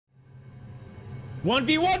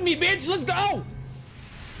1v1 me, bitch! Let's go!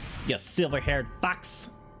 You silver-haired fox.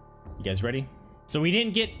 You guys ready? So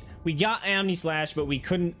we got Omni Slash, but we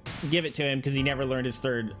couldn't give it to him because he never learned his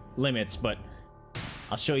third limits, but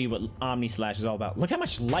I'll show you what Omni Slash is all about. Look how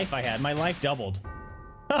much life I had. My life doubled.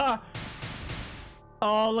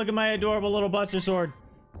 Oh, look at my adorable little Buster Sword.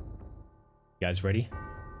 You guys ready?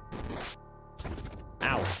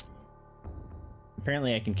 Ow.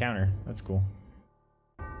 Apparently I can counter. That's cool.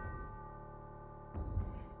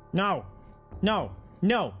 No. No.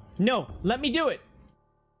 No. No. Let me do it.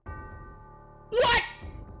 What?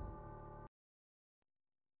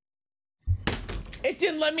 It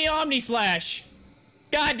didn't let me Omni Slash.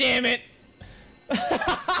 God damn it.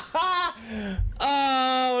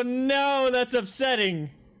 Oh no, that's upsetting.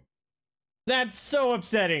 That's so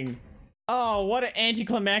upsetting. Oh, what an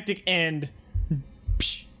anticlimactic end.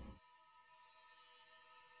 Psh.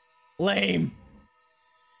 Lame.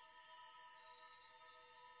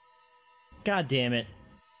 God damn it.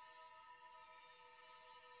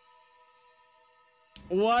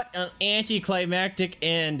 What an anticlimactic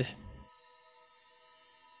end.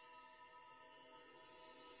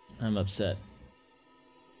 I'm upset.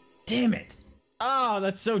 Damn it. Oh,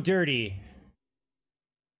 that's so dirty.